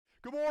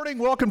Good morning.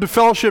 Welcome to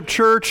Fellowship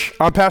Church.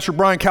 I'm Pastor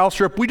Brian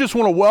Calstrip. We just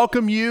want to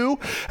welcome you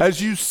as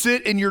you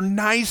sit in your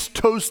nice,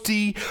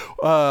 toasty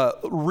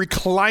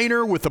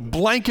recliner with a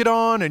blanket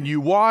on and you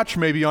watch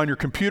maybe on your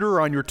computer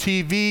or on your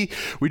TV.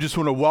 We just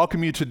want to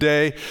welcome you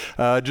today.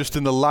 Just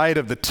in the light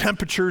of the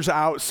temperatures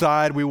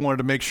outside, we wanted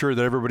to make sure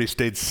that everybody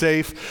stayed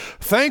safe.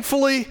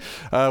 Thankfully,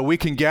 we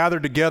can gather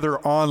together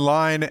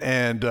online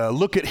and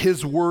look at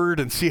His Word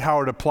and see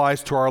how it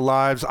applies to our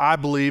lives. I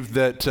believe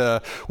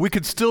that we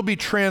could still be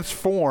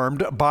transformed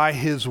by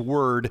His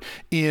Word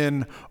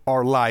in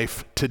our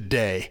life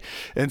today.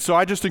 And so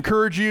I just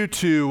encourage you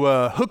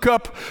to hook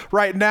up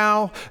right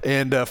now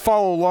and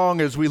follow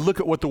along as we look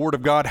at what the Word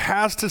of God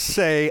has to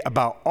say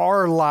about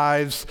our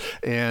lives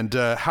and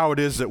how it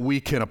is that we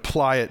can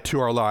apply it to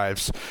our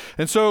lives.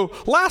 And so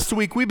last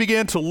week we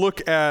began to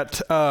look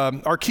at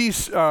our key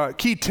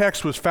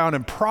text was found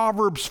in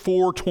Proverbs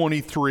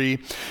 4:23.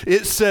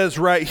 It says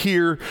right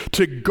here,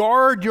 to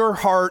guard your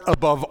heart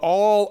above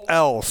all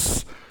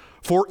else,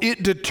 for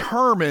it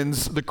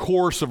determines the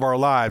course of our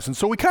lives. And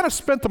so we kind of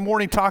spent the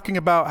morning talking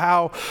about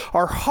how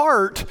our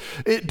heart,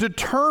 it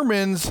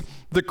determines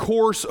the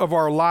course of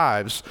our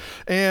lives.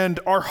 And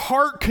our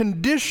heart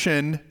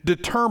condition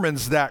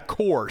determines that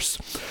course.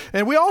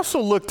 And we also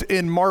looked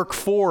in Mark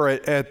 4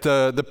 at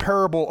the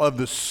parable of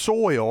the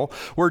soil,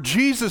 where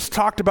Jesus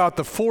talked about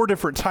the 4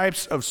 different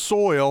types of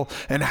soil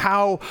and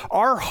how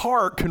our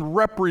heart can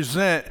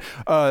represent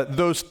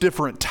those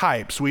different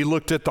types. We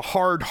looked at the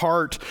hard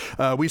heart.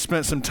 We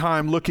spent some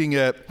time looking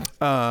at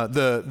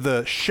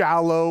the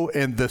shallow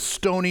and the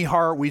stony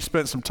heart. We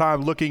spent some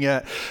time looking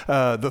at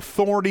the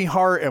thorny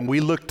heart, and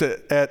we looked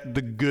at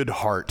the good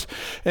heart.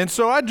 And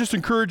so I just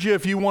encourage you,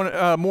 if you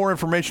want more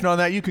information on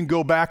that, you can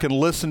go back and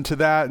listen to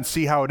that and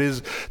see how it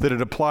is that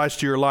it applies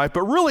to your life.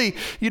 But really,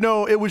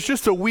 it was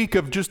just a week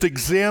of just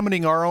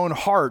examining our own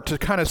heart to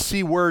kind of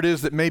see where it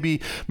is that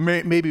maybe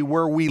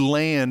where we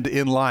land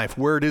in life,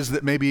 where it is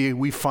that maybe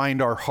we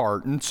find our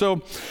heart. And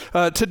so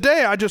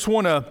today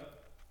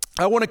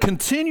I want to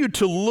continue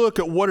to look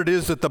at what it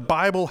is that the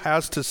Bible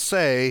has to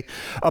say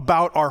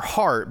about our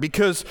heart,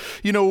 because,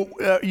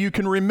 you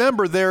can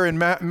remember there in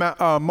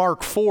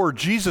Mark 4,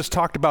 Jesus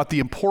talked about the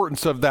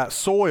importance of that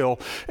soil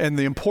and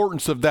the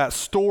importance of that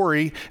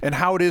story and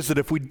how it is that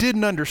if we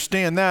didn't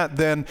understand that,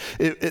 then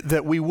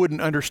that we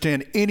wouldn't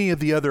understand any of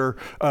the other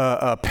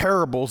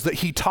parables that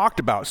he talked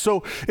about.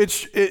 So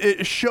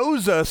it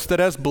shows us that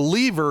as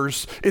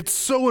believers, it's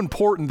so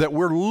important that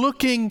we're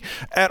looking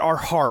at our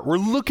heart. We're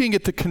looking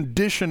at the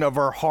condition of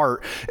our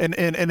heart and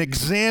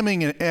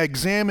examining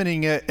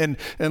it and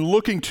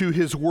looking to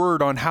His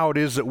Word on how it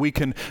is that we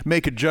can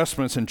make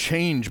adjustments and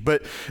change.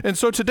 And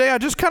so today I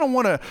just kind of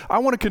want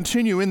to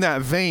continue in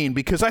that vein,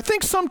 because I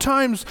think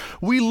sometimes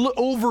we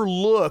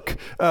overlook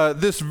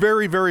this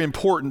very, very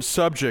important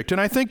subject.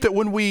 And I think that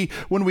when we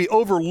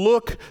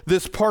overlook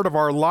this part of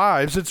our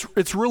lives,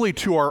 it's really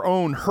to our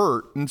own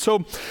hurt. And so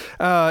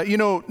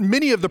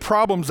many of the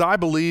problems, I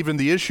believe, and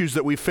the issues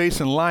that we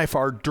face in life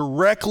are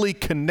directly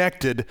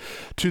connected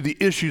to the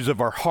issues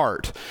of our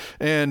heart.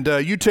 And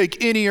you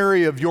take any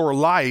area of your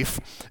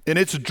life and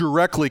it's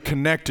directly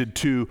connected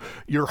to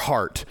your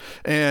heart.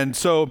 And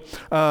so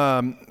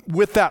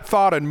with that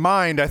thought in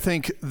mind, I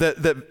think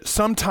that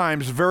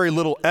sometimes very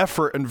little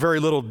effort and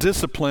very little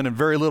discipline and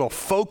very little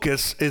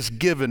focus is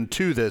given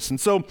to this. And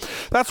so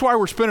that's why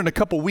we're spending a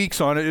couple weeks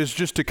on it, is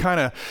just to kind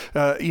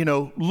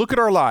of look at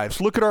our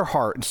lives, look at our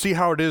heart, and see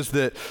how it is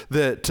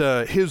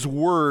that His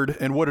Word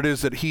and what it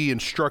is that He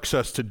instructs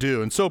us to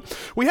do. And so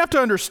we have to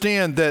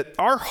understand that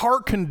our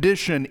heart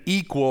condition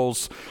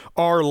equals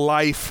our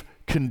life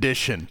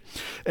condition.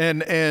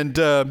 And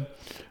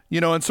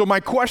so my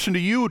question to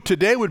you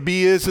today would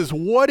be is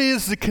what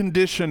is the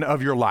condition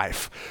of your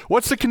life?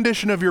 What's the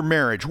condition of your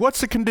marriage?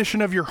 What's the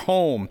condition of your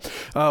home?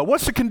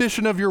 What's the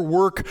condition of your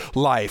work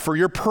life or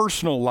your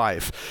personal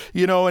life?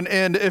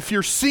 And if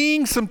you're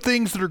seeing some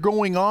things that are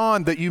going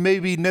on that you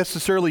maybe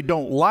necessarily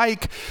don't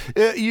like,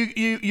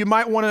 you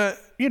might want to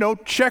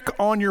check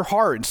on your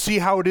heart and see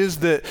how it is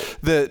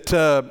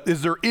that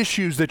is there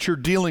issues that you're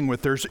dealing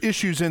with. There's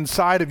issues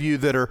inside of you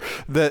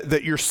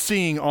that you're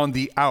seeing on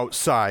the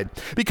outside.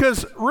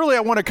 Because really, I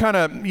want to kind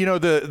of,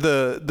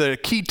 the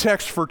key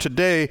text for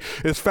today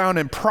is found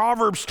in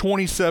Proverbs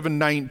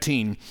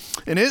 27:19,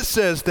 and it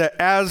says that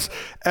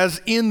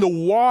as in the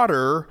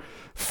water,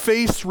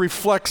 face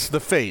reflects the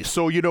face.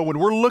 So, when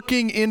we're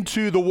looking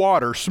into the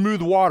water,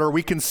 smooth water,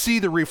 we can see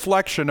the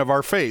reflection of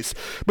our face.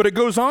 But it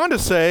goes on to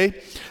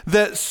say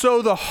that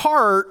so the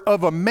heart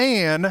of a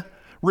man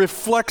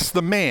reflects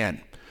the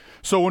man.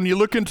 So when you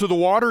look into the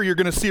water, you're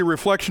going to see a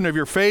reflection of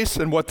your face.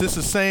 And what this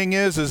is saying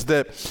is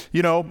that,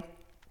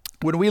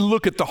 when we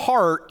look at the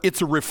heart,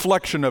 it's a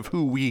reflection of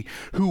who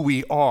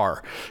we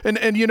are.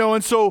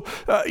 And so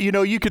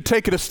you could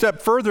take it a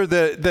step further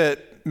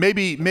that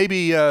maybe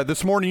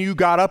this morning you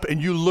got up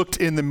and you looked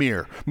in the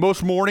mirror.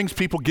 Most mornings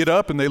people get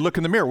up and they look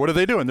in the mirror. What are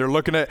they doing? They're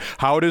looking at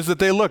how it is that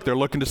they look. They're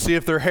looking to see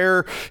if their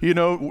hair,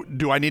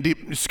 do I need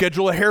to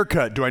schedule a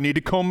haircut? Do I need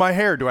to comb my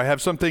hair? Do I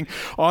have something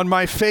on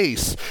my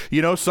face?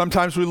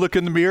 Sometimes we look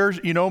in the mirror,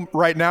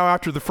 right now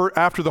after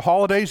the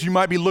holidays, you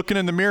might be looking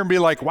in the mirror and be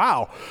like,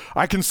 wow,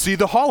 I can see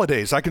the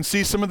holidays. I can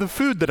see some of the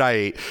food that I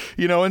ate,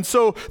 and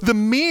so the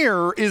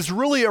mirror is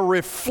really a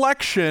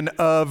reflection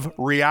of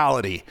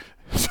reality.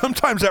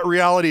 Sometimes that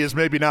reality is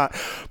maybe not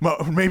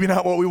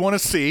what we want to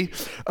see,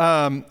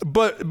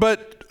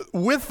 but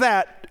with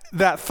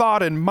that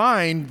thought in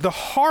mind, the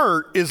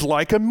heart is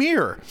like a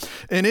mirror,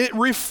 and it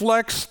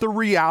reflects the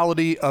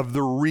reality of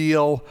the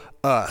real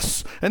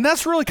us. And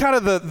that's really kind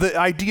of the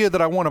idea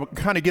that I want to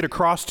kind of get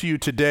across to you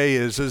today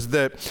is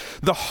that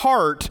the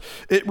heart,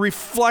 it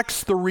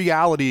reflects the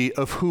reality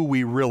of who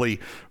we really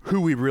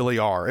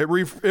are. It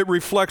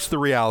reflects the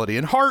reality.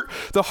 And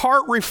the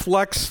heart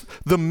reflects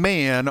the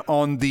man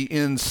on the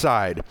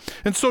inside.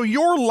 And so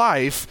your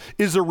life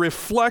is a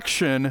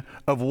reflection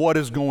of what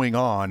is going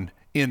on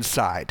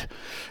inside.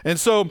 And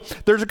so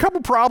there's a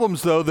couple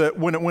problems, though, that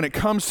when it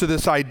comes to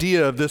this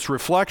idea of this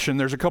reflection,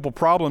 there's a couple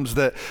problems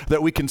that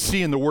we can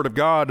see in the Word of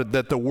God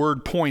that the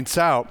Word points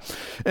out.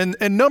 And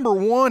number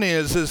one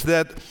is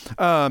that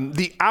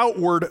the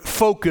outward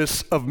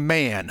focus of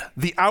man.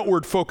 The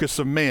outward focus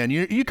of man.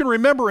 You can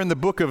remember in the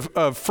book of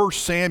 1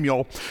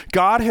 Samuel,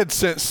 God had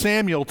sent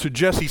Samuel to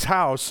Jesse's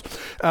house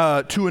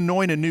to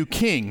anoint a new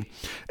king.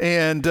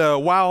 And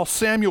while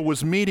Samuel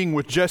was meeting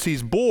with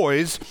Jesse's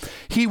boys,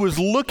 he was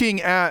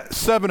looking at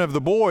 7 of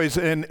the boys,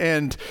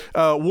 and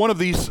one of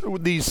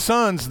these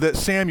sons that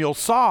Samuel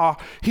saw,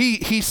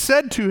 he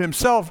said to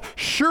himself,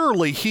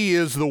 surely he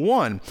is the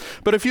one.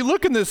 But if you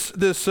look in this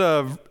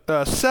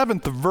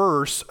 7th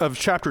verse of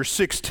chapter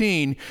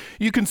 16,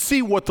 you can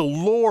see what the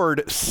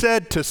Lord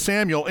said to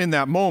Samuel in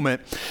that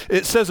moment.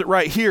 It says it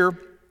right here.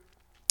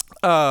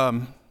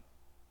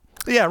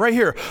 Right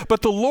here.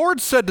 But the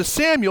Lord said to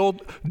Samuel,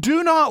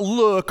 do not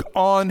look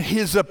on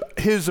his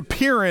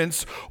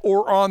appearance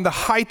or on the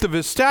height of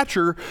his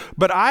stature,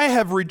 but I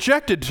have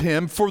rejected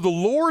him, for the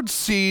Lord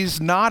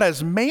sees not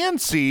as man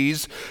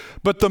sees,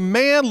 but the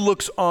man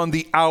looks on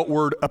the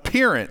outward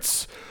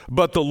appearance,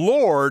 but the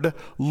Lord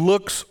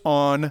looks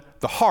on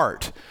the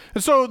heart.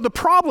 And so the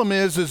problem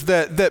is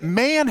that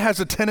man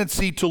has a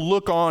tendency to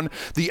look on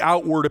the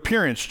outward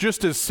appearance,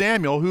 just as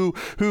Samuel, who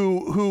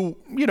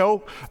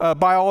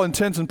by all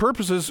intents and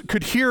purposes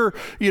could hear,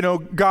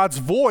 God's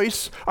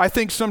voice. I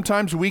think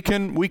sometimes we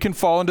can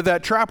fall into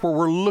that trap where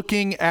we're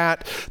looking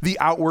at the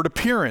outward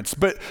appearance.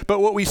 But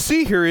what we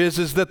see here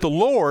is that the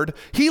Lord,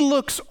 he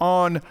looks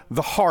on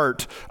the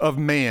heart of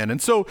man.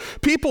 And so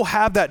people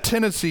have that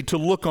tendency to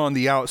look on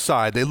the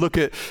outside. They look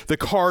at the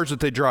cars that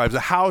they drive,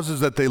 the houses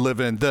that they live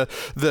in, the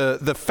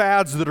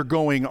fads that are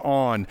going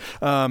on,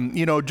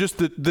 just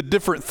the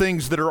different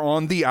things that are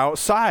on the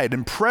outside,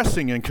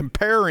 impressing and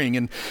comparing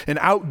and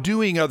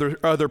outdoing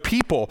other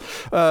people.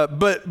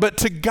 But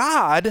to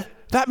God,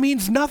 that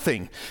means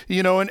nothing,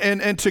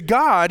 and to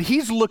God,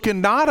 he's looking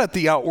not at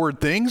the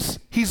outward things,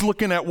 he's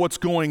looking at what's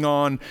going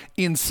on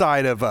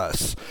inside of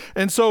us.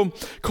 And so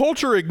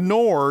culture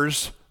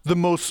ignores the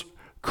most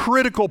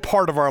critical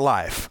part of our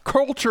life.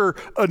 Culture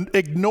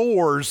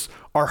ignores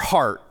our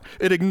heart.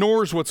 It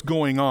ignores what's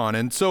going on.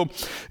 And so,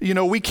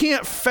 we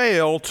can't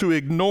fail to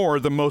ignore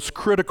the most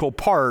critical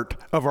part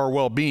of our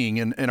well-being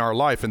in our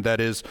life, and that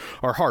is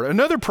our heart.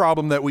 Another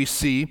problem that we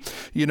see,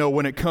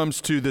 when it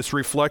comes to this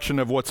reflection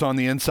of what's on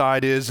the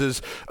inside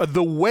is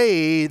the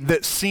way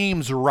that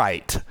seems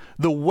right.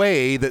 The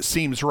way that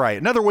seems right.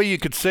 Another way you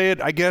could say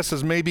it, I guess,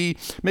 is maybe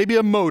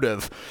a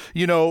motive.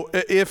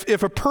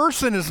 If a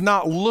person is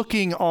not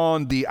looking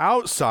on the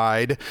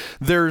outside,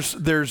 there's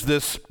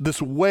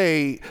this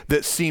way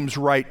that seems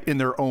right in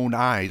their own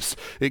eyes.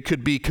 It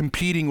could be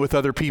competing with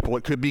other people.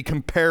 It could be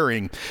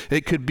comparing.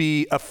 It could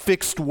be a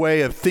fixed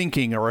way of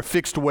thinking or a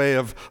fixed way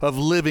of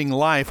living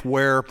life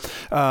where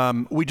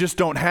we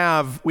don't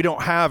have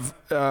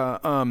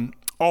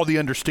all the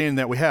understanding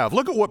that we have.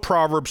 Look at what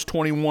Proverbs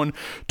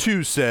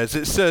 21:2 says.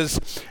 It says,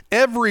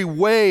 every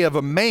way of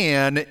a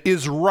man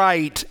is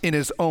right in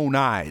his own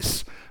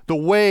eyes. The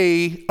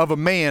way of a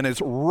man is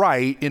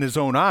right in his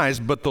own eyes,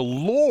 but the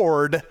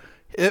Lord,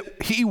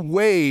 he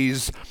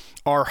weighs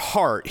our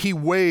heart. He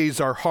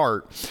weighs our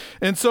heart.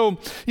 And so,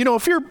 a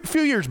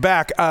few years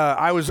back,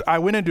 I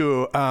went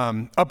into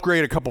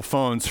upgrade a couple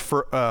phones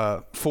for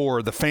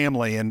the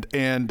family, and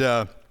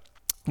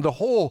the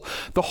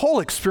whole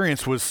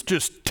experience was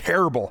just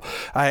terrible.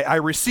 I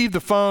received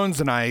the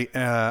phones, and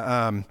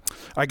I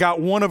I got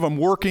one of them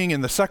working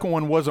and the second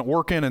one wasn't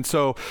working. And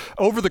so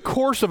over the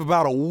course of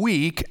about a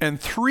week and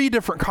 3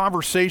 different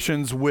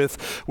conversations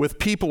with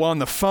people on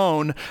the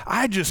phone,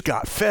 I just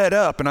got fed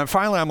up. And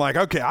I'm like,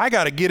 okay, I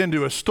got to get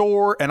into a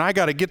store and I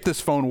got to get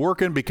this phone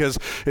working because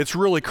it's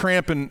really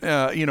cramping,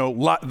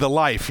 the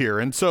life here.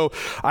 And so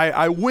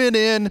I went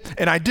in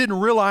and I didn't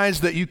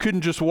realize that you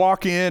couldn't just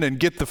walk in and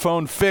get the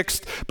phone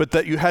fixed, but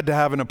that you had to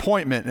have an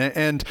appointment.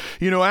 And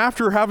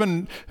after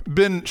having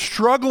been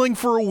struggling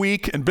for a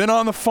week and been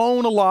on the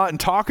phone a lot and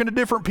talking to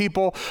different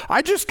people,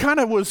 I just kind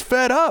of was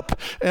fed up.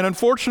 And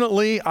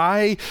unfortunately,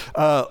 I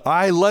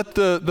let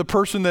the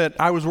person that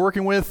I was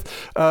working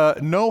with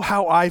know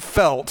how I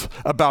felt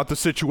about the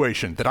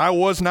situation, that I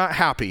was not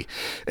happy.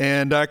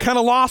 And I kind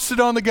of lost it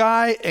on the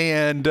guy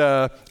and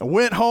I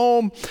went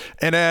home.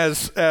 And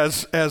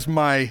as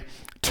my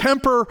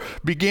temper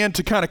began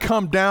to kind of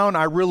come down,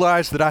 I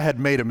realized that I had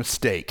made a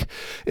mistake.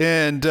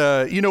 And,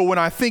 when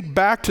I think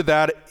back to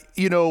that,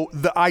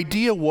 the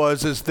idea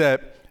is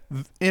that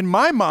in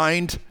my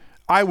mind,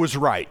 I was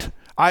right.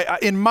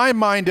 In my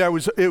mind,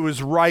 it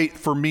was right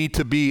for me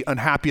to be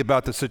unhappy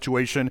about the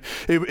situation,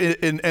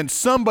 and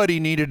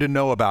somebody needed to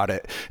know about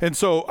it. And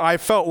so I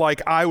felt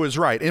like I was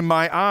right. In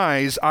my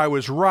eyes, I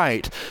was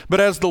right. But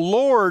as the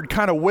Lord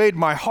kind of weighed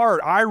my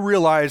heart, I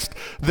realized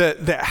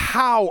that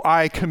how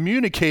I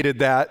communicated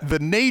that, the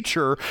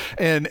nature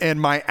and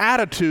my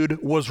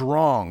attitude was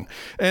wrong.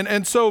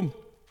 And so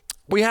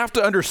we have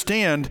to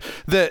understand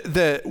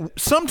that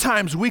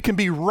sometimes we can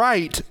be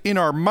right in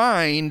our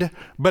mind,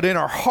 but in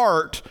our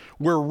heart,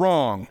 we're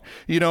wrong.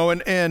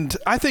 And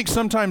I think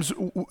sometimes,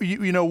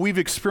 we've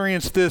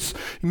experienced this,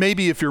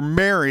 maybe if you're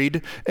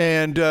married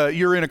and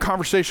you're in a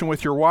conversation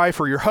with your wife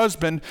or your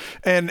husband,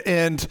 and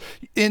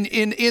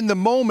in the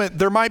moment,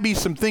 there might be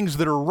some things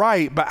that are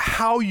right, but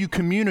how you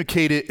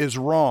communicate it is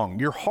wrong.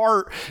 Your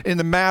heart in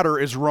the matter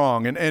is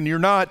wrong, and you're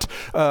not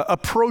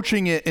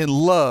approaching it in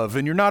love,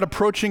 and you're not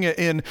approaching it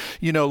in,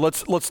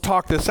 let's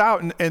talk this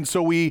out. And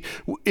so we,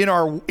 in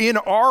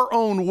our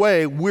own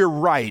way, we're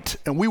right,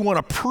 and we want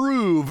to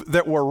prove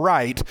that we're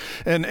right.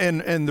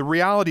 And the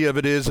reality of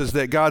it is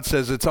that God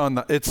says it's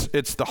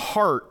the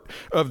heart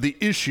of the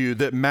issue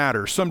that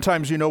matters.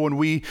 Sometimes, when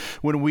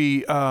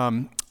we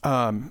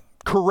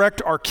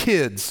correct our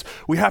kids,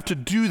 we have to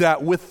do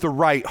that with the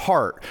right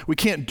heart. We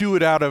can't do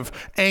it out of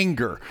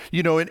anger.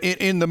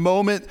 In the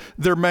moment,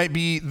 there might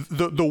be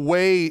the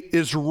way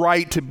is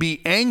right to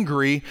be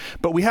angry,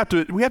 but we have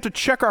to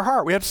check our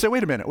heart. We have to say,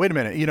 wait a minute.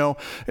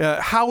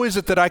 How is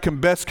it that I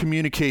can best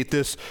communicate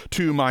this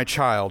to my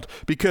child?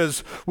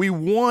 Because we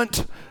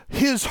want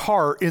his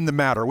heart in the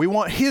matter. We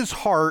want his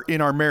heart in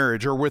our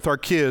marriage or with our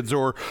kids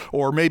or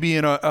maybe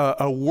in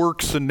a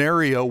work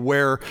scenario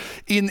where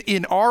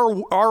in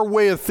our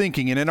way of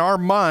thinking and in our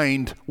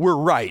mind, we're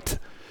right.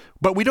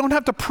 But we don't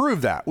have to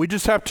prove that. We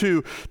just have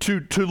to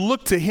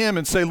look to him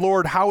and say,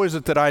 Lord, how is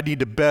it that I need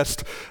to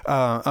best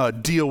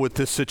deal with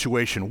this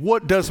situation?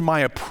 What does my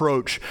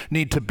approach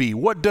need to be?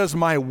 What does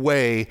my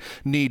way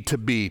need to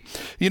be?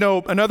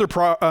 Another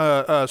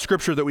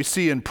scripture that we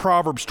see in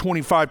Proverbs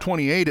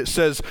 25:28, it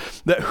says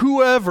that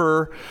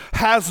whoever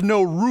has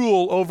no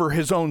rule over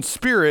his own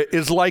spirit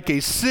is like a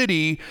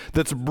city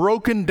that's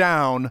broken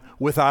down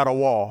without a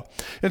wall.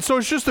 And so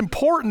it's just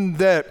important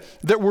that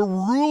we're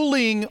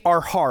ruling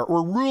our heart.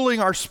 We're ruling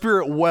our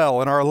spirit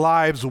well and our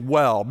lives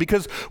well,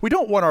 because we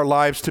don't want our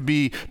lives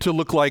to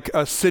look like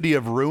a city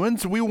of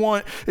ruins. We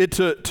want it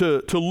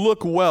to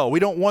look well. We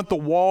don't want the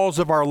walls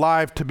of our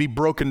life to be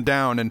broken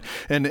down,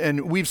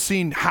 and we've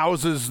seen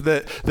houses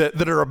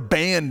that are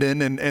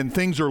abandoned and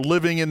things are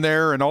living in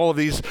there and all of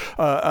these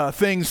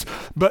things.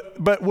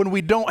 But when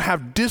we don't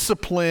have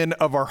discipline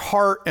of our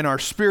heart and our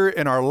spirit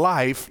and our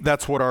life,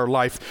 that's what our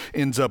life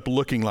ends up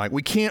looking like.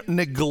 We can't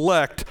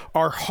neglect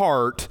our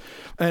heart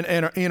and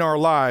in our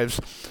lives,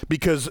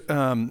 because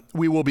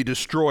we will be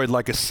destroyed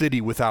like a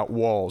city without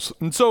walls.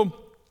 And so,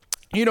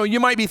 you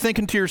might be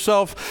thinking to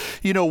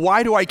yourself,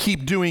 why do I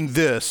keep doing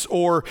this?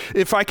 Or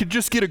if I could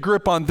just get a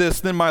grip on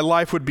this, then my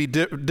life would be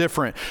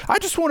different. I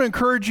just want to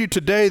encourage you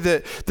today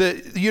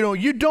that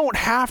you don't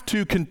have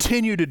to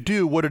continue to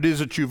do what it is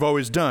that you've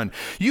always done.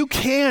 You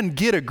can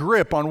get a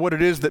grip on what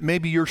it is that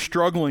maybe you're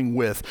struggling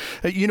with.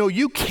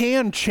 You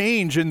can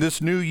change in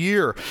this new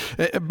year,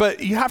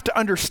 but you have to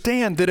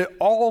understand that it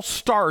all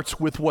starts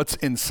with what's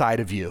inside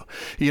of you.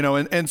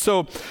 And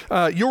so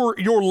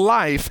your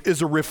life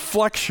is a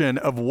reflection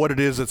of what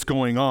it is that's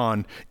going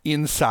on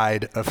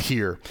inside of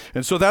here.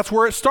 And so that's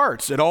where it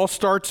starts. It all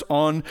starts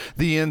on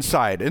the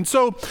inside. And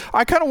so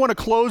I kind of want to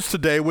close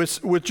today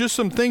with just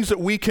some things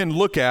that we can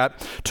look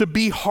at to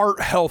be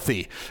heart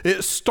healthy.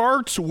 It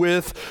starts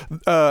with,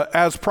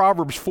 as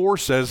Proverbs 4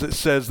 says, it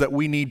says that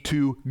we need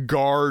to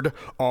guard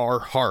our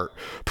heart.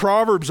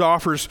 Proverbs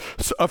offers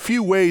a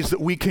few ways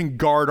that we can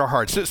guard our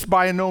hearts. It's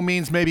by no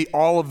means maybe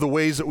all of the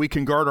ways that we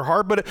can guard our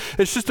heart, but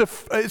it's just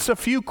a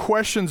few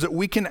questions that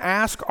we can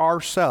ask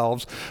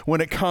ourselves when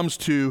it comes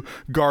to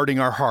guarding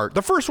our heart.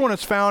 The first one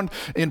is found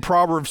in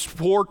Proverbs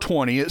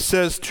 4:20. It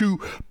says to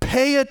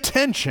pay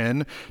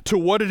attention to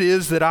what it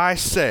is that I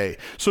say.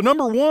 So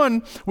number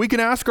one, we can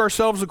ask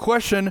ourselves the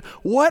question,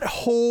 what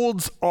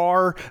holds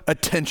our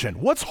attention?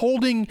 What's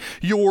holding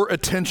your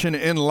attention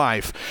in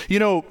life? You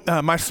know,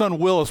 my son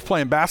Will is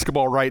playing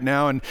basketball right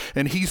now,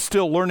 and he's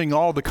still learning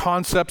all the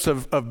concepts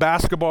of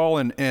basketball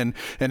and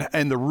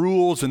the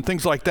rules and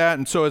things like that.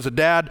 And so as a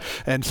dad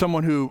and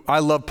someone who I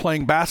love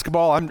playing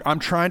basketball, I'm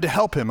trying to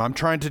help him. I'm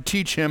trying to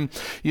teach him,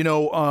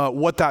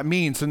 what that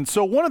means. And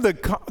so one of the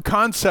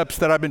concepts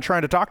that I've been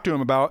trying to talk to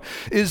him about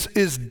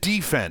is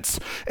defense.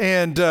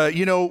 And,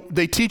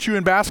 they teach you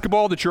in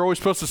basketball that you're always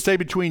supposed to stay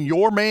between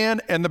your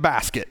man and the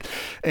basket.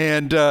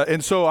 And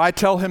so I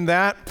tell him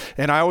that,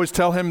 and I always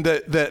tell him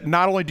that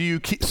not only do you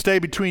stay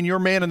between your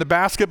man and the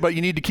basket, but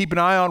you need to keep an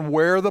eye on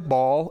where the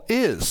ball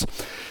is.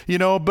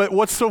 But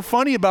what's so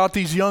funny about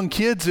these young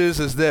kids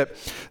is that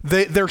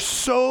they're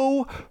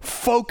so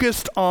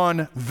focused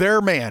on their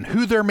man,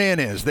 who their man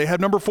is. They have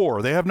number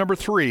 4, they have number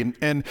 3,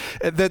 and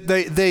that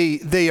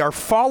they are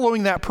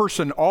following that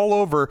person all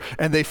over,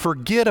 and they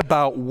forget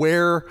about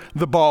where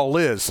the ball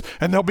is.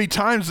 And there'll be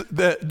times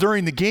that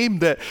during the game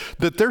that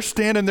they're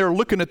standing there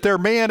looking at their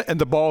man, and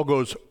the ball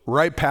goes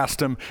right past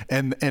them,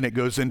 and it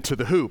goes into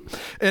the hoop.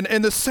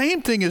 And the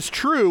same thing is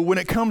true when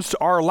it comes to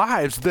our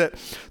lives, that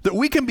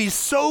we can be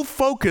so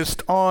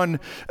focused on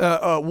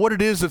what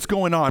it is that's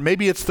going on.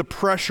 Maybe it's the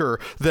pressure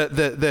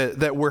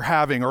that we're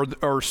having,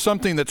 or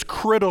something that's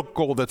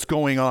critical that's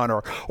going on,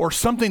 or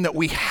something that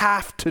we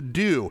have to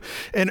do.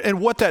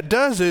 And what that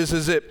does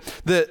is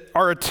that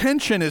our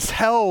attention is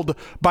held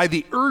by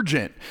the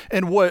urgent.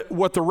 And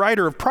what the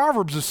writer of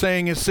Proverbs is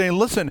saying,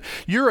 listen,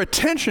 your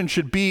attention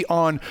should be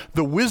on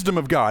the wisdom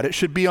of God. It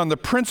should be on the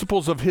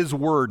principles of his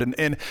word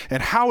and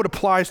how it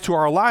applies to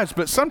our lives.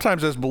 But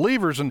sometimes as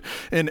believers and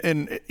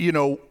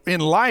in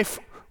life,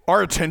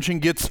 our attention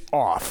gets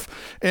off.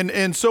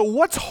 And so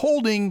what's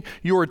holding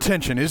your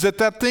attention? Is it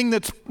that thing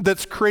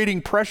that's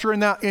creating pressure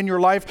in your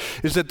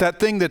life? Is it that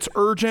thing that's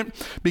urgent?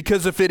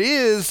 Because if it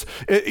is,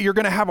 you're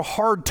going to have a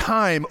hard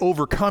time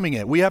overcoming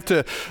it. We have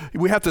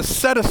to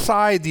set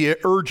aside the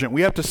urgent.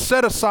 We have to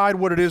set aside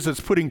what it is that's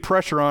putting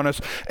pressure on us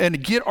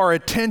and get our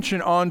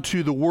attention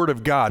onto the Word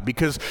of God,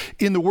 because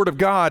in the Word of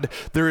God,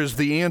 there is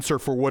the answer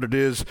for what it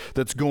is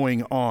that's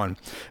going on.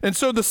 And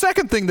so the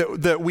second thing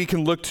that we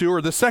can look to,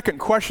 or the second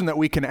question that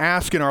we can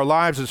ask in our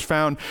lives, is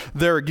found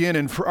there again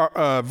in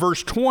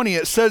verse 20.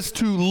 It says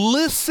to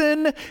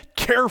listen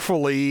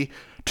carefully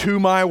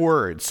to my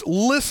words.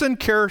 Listen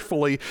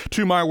carefully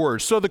to my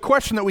words. So the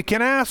question that we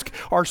can ask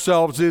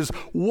ourselves is,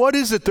 what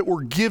is it that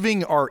we're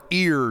giving our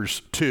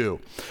ears to?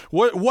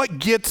 What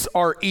gets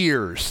our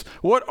ears?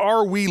 What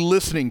are we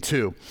listening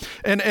to?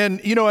 And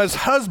as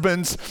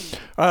husbands,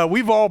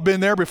 we've all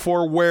been there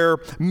before, where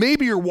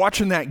maybe you're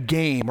watching that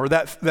game or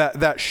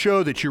that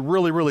show that you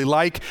really, really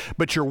like,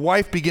 but your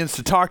wife begins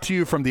to talk to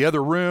you from the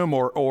other room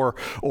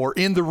or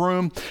in the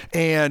room,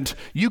 and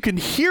you can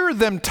hear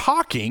them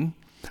talking,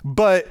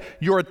 but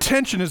your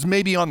attention is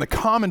maybe on the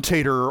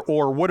commentator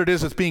or what it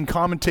is that's being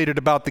commentated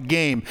about the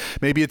game.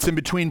 Maybe it's in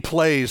between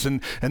plays,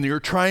 and you're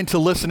trying to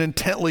listen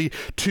intently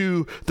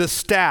to the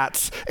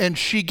stats, and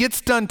she gets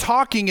done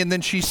talking, and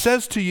then she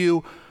says to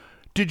you,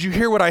 "Did you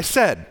hear what I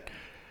said?"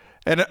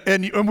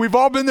 And we've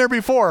all been there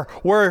before,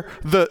 where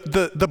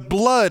the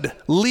blood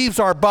leaves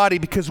our body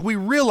because we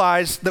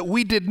realize that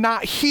we did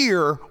not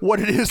hear what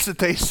it is that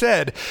they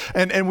said,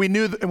 and we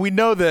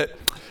know that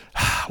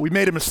we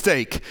made a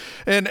mistake.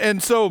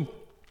 And so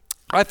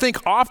I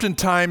think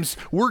oftentimes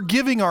we're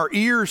giving our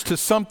ears to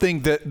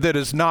something that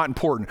is not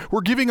important. We're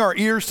giving our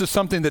ears to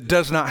something that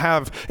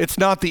it's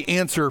not the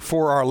answer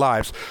for our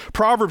lives.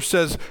 Proverbs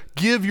says,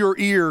 give your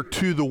ear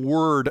to the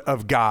word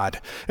of God.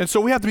 And so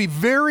we have to be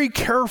very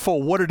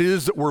careful what it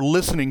is that we're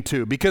listening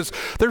to, because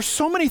there's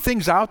so many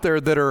things out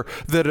there that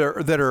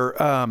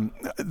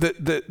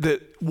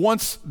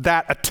wants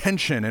that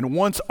attention and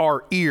wants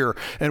our ear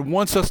and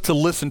wants us to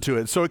listen to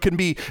it. So it can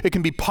be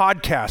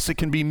podcasts, it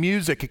can be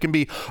music, it can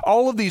be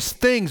all of these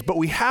things, but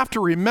we have to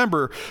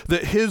remember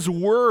that his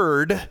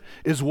word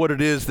is what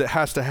it is that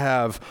has to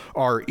have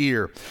our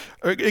ear.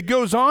 It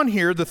goes on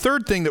here. The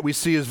third thing that we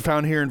see is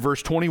found here in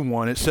verse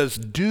 21. It says,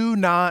 do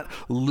not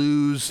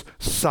lose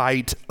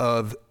sight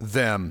of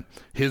them,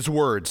 his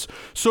words.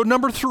 So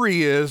number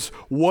 3 is,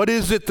 what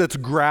is it that's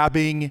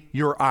grabbing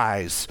your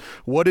eyes?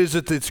 What is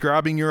it that's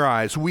grabbing your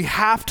eyes? We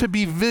have to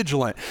be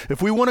vigilant.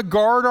 If we want to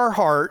guard our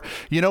heart,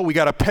 we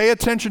got to pay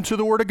attention to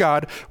the word of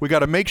God. We got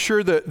to make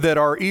sure that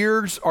our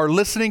ears are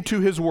listening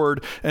to his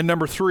word. And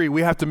number 3,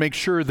 we have to make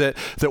sure that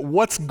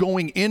what's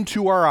going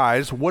into our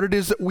eyes, what it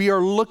is that we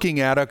are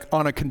looking at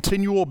on a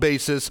continual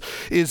basis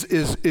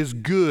is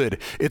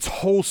good. It's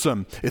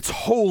wholesome. It's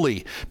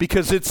holy,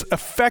 because it's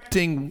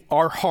affecting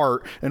our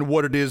heart and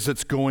what it is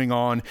that's going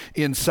on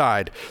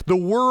inside. The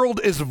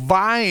world is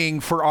vying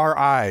for our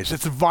eyes.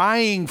 It's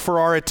vying for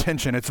our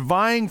attention. It's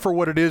vying for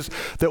what it is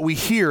that we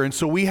hear. And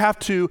so we have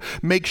to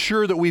make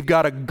sure that we've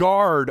got a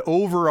guard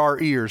over our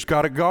ears,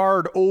 got a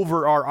guard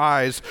over our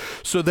eyes,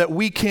 so that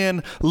we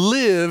can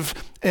live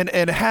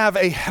and have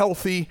a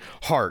healthy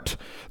heart.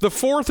 The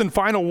fourth and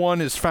final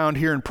one is found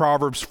here in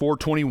Proverbs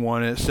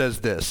 4:21, and it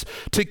says this: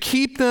 to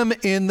keep them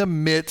in the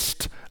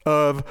midst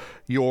of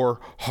your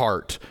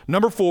heart.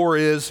 Number 4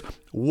 is,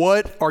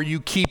 what are you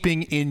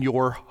keeping in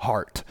your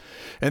heart?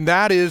 And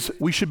that is,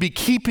 we should be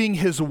keeping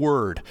his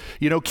word,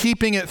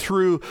 keeping it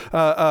through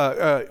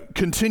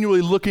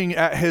continually looking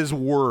at his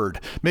word.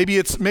 Maybe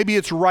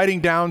it's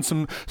writing down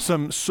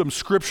some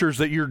scriptures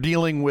that you're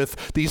dealing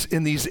with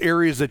in these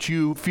areas that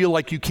you feel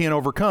like you can't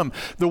overcome.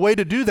 The way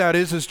to do that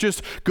is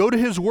just go to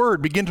his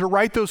word, begin to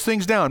write those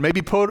things down.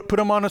 Maybe put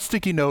them on a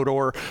sticky note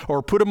or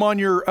put them on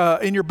your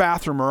in your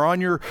bathroom or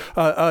on your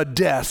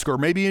desk, or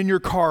maybe in your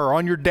car or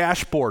on your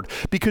dashboard,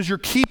 because you're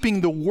keeping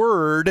the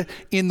word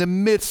in the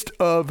midst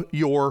of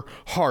your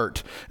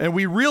heart. And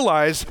we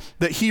realize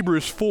that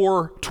Hebrews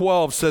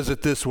 4:12 says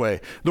it this way: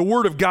 the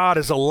word of God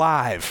is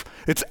alive,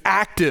 it's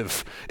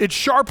active, it's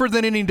sharper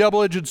than any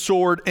double-edged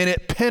sword, and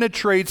it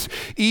penetrates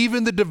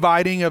even the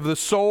dividing of the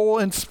soul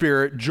and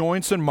spirit,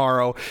 joints and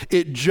marrow.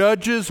 It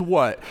judges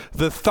what?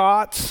 The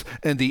thoughts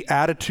and the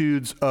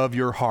attitudes of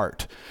your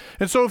heart.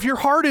 And so if your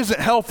heart isn't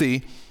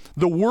healthy,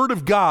 the word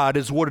of God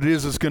is what it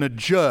is that's going to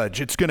judge.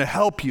 It's going to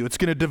help you. It's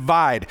going to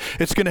divide.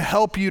 It's going to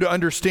help you to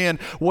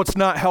understand what's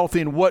not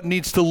healthy and what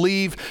needs to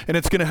leave. And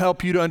it's going to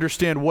help you to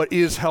understand what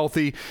is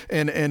healthy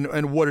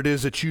and what it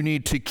is that you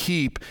need to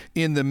keep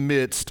in the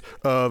midst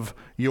of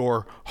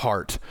your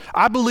heart.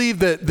 I believe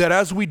that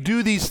as we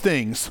do these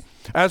things,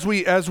 as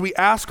we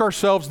ask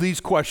ourselves these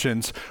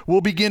questions,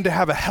 we'll begin to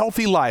have a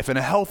healthy life and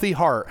a healthy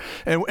heart.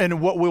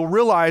 And what we'll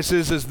realize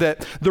is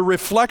that the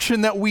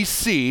reflection that we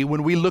see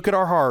when we look at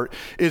our heart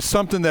is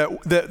something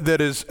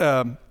that is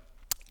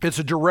it's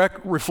a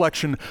direct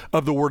reflection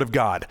of the Word of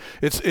God.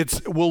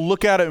 We'll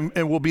look at it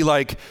and we'll be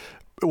like,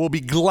 we'll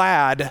be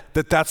glad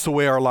that that's the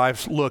way our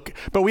lives look.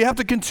 But we have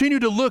to continue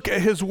to look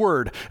at his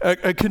word,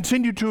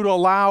 continue to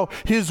allow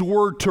his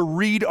word to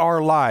read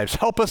our lives.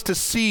 Help us to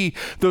see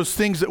those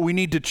things that we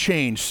need to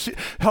change.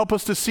 Help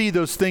us to see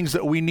those things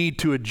that we need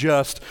to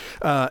adjust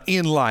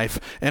in life.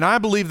 And I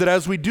believe that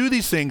as we do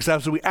these things,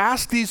 as we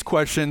ask these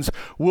questions,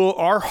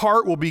 our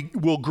heart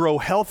will grow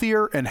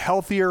healthier and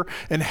healthier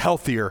and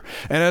healthier.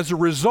 And as a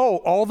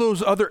result, all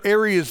those other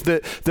areas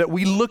that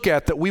we look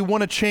at, that we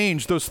want to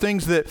change, those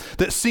things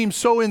that seem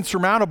so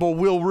insurmountable,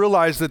 we'll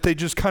realize that they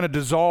just kind of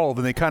dissolve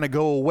and they kind of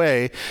go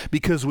away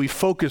because we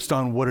focused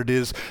on what it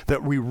is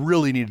that we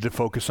really needed to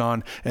focus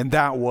on, and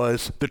that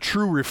was the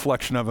true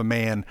reflection of a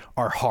man,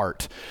 our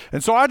heart.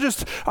 And so I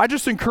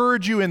just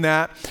encourage you in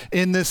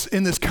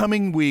this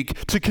coming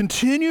week to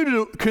continue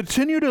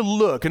to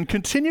look and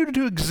continue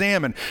to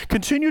examine,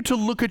 continue to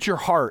look at your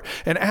heart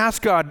and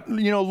ask God,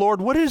 Lord,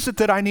 what is it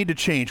that I need to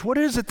change? What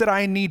is it that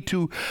I need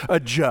to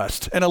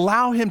adjust? And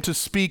allow him to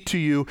speak to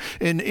you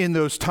in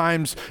those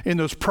times,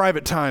 in those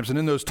private times and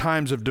in those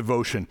times of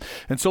devotion.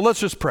 And so let's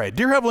just pray.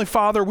 Dear Heavenly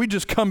Father, we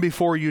just come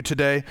before you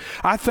today.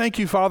 I thank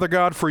you, Father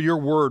God, for your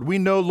word. We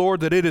know, Lord,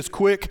 that it is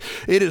quick,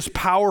 it is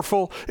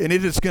powerful, and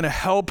it is going to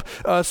help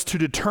us to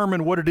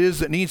determine what it is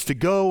that needs to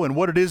go and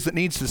what it is that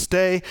needs to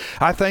stay.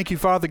 I thank you,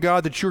 Father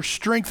God, that you're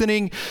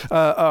strengthening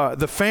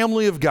the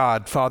family of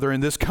God, Father, in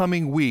this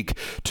coming week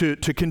to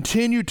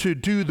continue to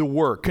do the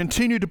work,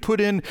 continue to put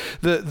in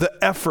the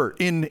effort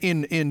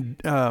in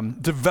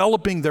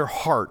developing their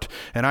heart.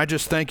 And I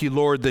just thank you,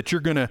 Lord, that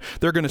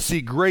they're going to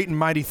see great and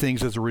mighty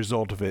things as a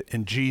result of it.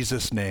 In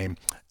Jesus' name,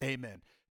 amen.